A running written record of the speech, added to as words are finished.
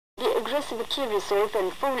progressive key resolve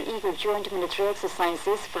and full eagle joint military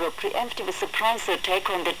exercises for a preemptive surprise attack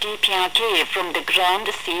on the DPRK from the ground,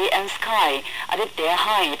 sea and sky at their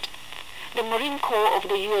height. The Marine Corps of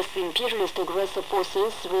the U.S. Imperialist Aggressor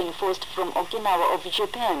Forces, reinforced from Okinawa of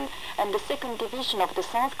Japan, and the 2nd Division of the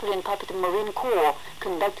South Korean Puppet Marine Corps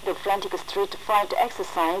conducted a frantic street fight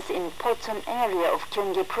exercise in Pocheon area of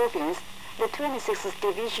Gyeonggi Province. The 26th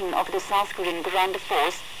Division of the South Korean Ground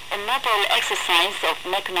Force, a naval exercise of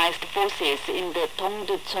mechanized forces in the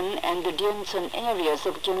Dongducheon and the Ryongcheon areas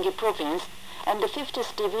of Gyeonggi Province, and the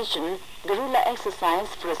 50th Division, guerrilla exercise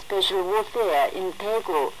for special warfare in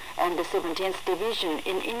Daegu, and the 17th Division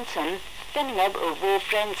in Incheon, fanning up a war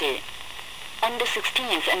frenzy. On the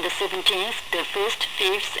 16th and the 17th, the 1st,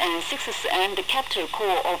 5th, and 6th and the Capital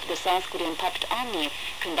Corps of the South Korean Puppet Army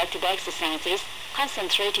conducted exercises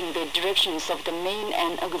concentrating the directions of the main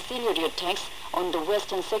and auxiliary attacks on the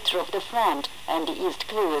western sector of the front and the east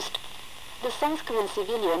coast. The South Korean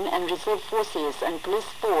civilian and reserve forces and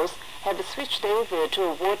police force have switched over to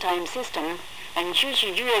a wartime system, and huge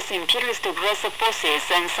U.S. imperialist aggressive forces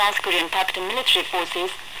and South Korean puppet military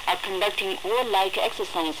forces are conducting warlike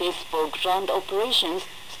exercises for ground operations,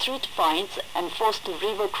 street fights, and forced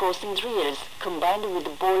river crossing drills, combined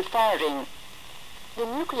with ball firing. The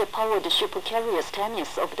nuclear-powered supercarrier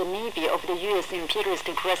Stennis of the Navy of the U.S. Imperialist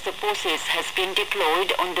Aggressive Forces has been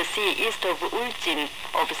deployed on the sea east of Ulsan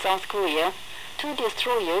of South Korea, 2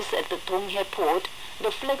 destroyers at the Donghae port, the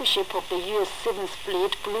flagship of the U.S. 7th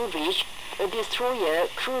Fleet Blue Ridge, a destroyer,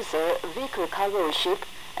 cruiser, vehicle cargo ship,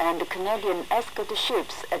 and Canadian escort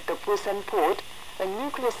ships at the Busan port, a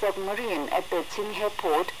nuclear submarine at the Jinhae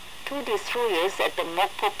port, 2 destroyers at the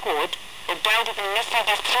Mokpo port, a guided missile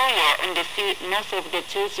destroyer on the sea north of the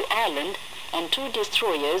Jeju Island, and 2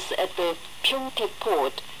 destroyers at the Pyeongtaek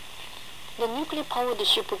port. The nuclear-powered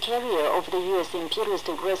supercarrier of the U.S. Imperialist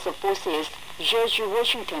Aggressive Forces, George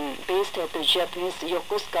Washington, based at the Japanese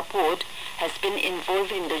Yokosuka port, has been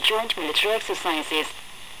involved in the joint military exercises.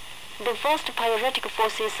 The vast piratic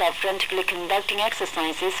forces are frantically conducting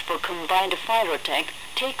exercises for combined fire attack,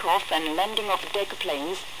 takeoff and landing of deck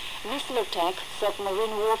planes, missile attack,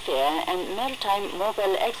 submarine warfare, and maritime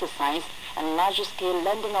mobile exercise, and large-scale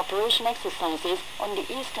landing operation exercises on the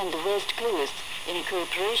east and west coasts, in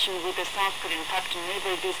cooperation with the South Korean puppet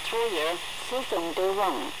naval destroyer Seosan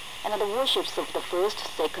Daewang, and the warships of the 1st,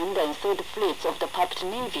 2nd, and 3rd fleets of the puppet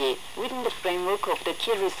navy, within the framework of the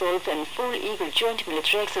Key Resolve and Full Eagle joint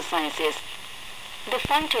military exercises. The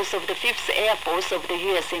fighters of the 5th Air Force of the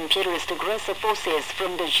U.S. Imperialist Aggressive Forces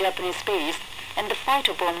from the Japanese base, and the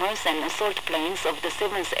fighter bombers and assault planes of the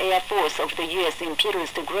 7th Air Force of the U.S.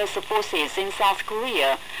 Imperialist Aggressive Forces in South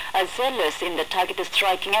Korea are zealous in the target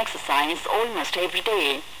striking exercise almost every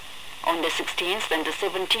day. On the 16th and the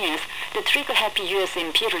 17th, the trigger-happy U.S.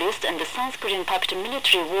 Imperialist and the South Korean puppet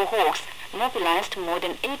military warhawks mobilized more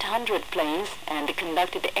than 800 planes and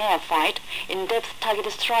conducted air fight, in-depth target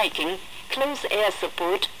striking, close air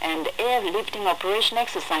support, and air-lifting operation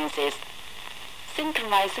exercises.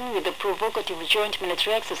 Synchronizing with the provocative joint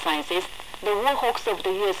military exercises, the warhawks of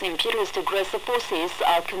the U.S. Imperialist Aggressive Forces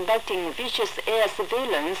are conducting vicious air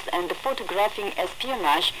surveillance and photographing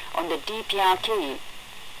espionage on the DPRK.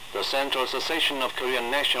 The Central Association of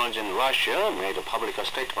Korean Nationals in Russia made a public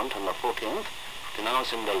statement on the 14th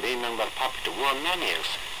denouncing the Lee-member puppet war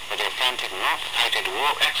maniacs for their frantic North-sided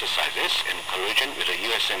war exercises in collusion with the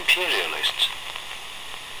U.S. imperialists.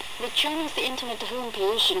 The Chinese internet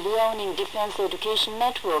homepage Liaoning Defense Education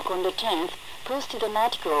Network on the 10th posted an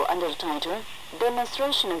article under the title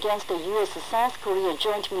 "Demonstration Against the U.S.-South Korea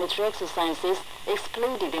Joint Military Exercises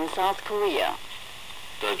Exploded in South Korea."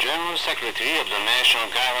 The General Secretary of the National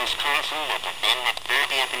Guidance Council at the end of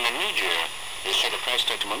 30th Indonesia issued a press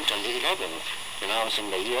statement on the 11th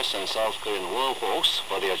denouncing the U.S. and South Korean warhawks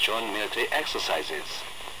for their joint military exercises.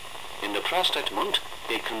 In the press statement,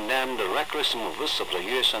 they condemned the reckless moves of the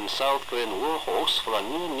U.S. and South Korean warhawks for a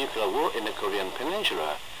new nuclear war in the Korean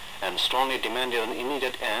Peninsula and strongly demanded an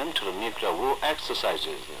immediate end to the nuclear war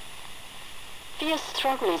exercises. Fierce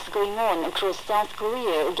struggle is going on across South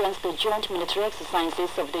Korea against the joint military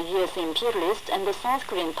exercises of the U.S. imperialists and the South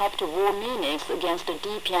Korean puppet war maniacs against the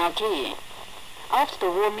DPRK. After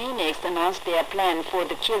the war maniacs announced their plan for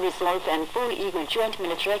the Key Resolve and Full Eagle joint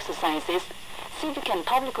military exercises, civic and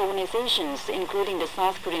public organizations, including the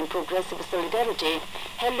South Korean Progressive Solidarity,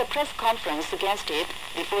 held a press conference against it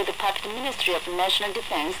before the puppet Ministry of National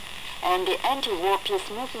Defense, and the anti-war peace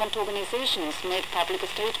movement organizations made public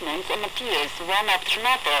statements and appeals one after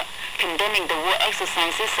another, condemning the war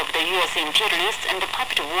exercises of the U.S. imperialists and the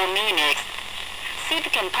puppet war maniacs.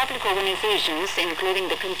 civic and public organizations, including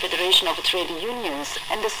the Confederation of Trade Unions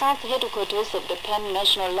and the South headquarters of the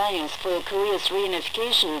Pan-National Alliance for Korea's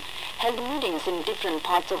Reunification, held meetings in different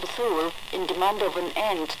parts of Seoul in demand of an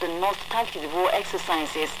end to the North-targeted war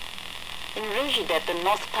exercises. Enraged at the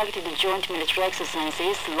North-targeted joint military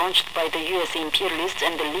exercises launched by the U.S. imperialists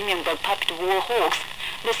and the Lee Myung-bak puppet war hawks,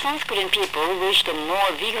 the South Korean people waged a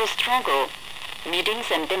more vigorous struggle. Meetings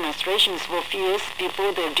and demonstrations were fierce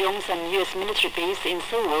before the Gyeongsan U.S. military base in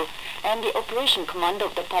Seoul and the Operation Command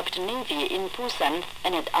of the Puppet Navy in Busan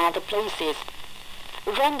and at other places.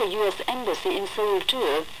 Around the U.S. Embassy in Seoul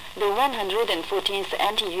too, the 114th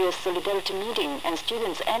Anti-U.S. Solidarity Meeting and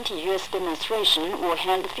Students' Anti-U.S. Demonstration were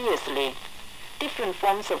held fiercely. Different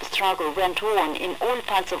forms of struggle went on in all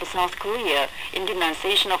parts of South Korea in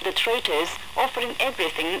denunciation of the traitors, offering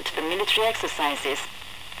everything to the military exercises.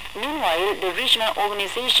 Meanwhile, the regional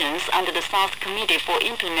organizations under the South Committee for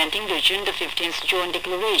implementing the June the 15th Joint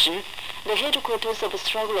Declaration, the headquarters of the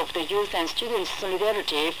struggle of the youth and students'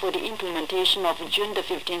 solidarity for the implementation of June the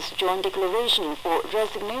 15th Joint Declaration for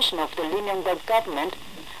resignation of the Lee Myung-bak government,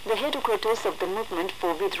 the headquarters of the movement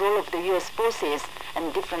for withdrawal of the U.S. forces,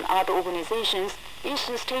 and different other organizations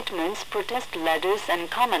issued statements, protest letters,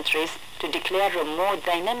 and commentaries to declare a more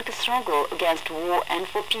dynamic struggle against war and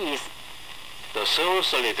for peace. The Seoul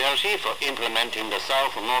Solidarity for implementing the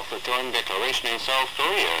South-North Joint Declaration in South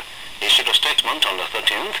Korea issued a statement on the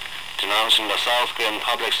 13th denouncing the South Korean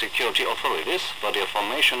public security authorities for the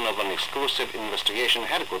formation of an exclusive investigation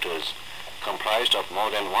headquarters comprised of more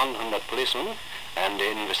than 100 policemen and the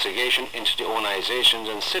investigation into the organizations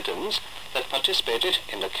and sit-ins that participated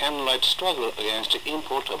in the candlelight struggle against the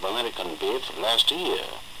import of American beef last year.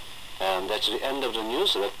 And that's the end of the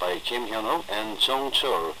news read by Kim Hyun-ok and Jong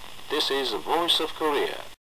Chul. This is the Voice of Korea.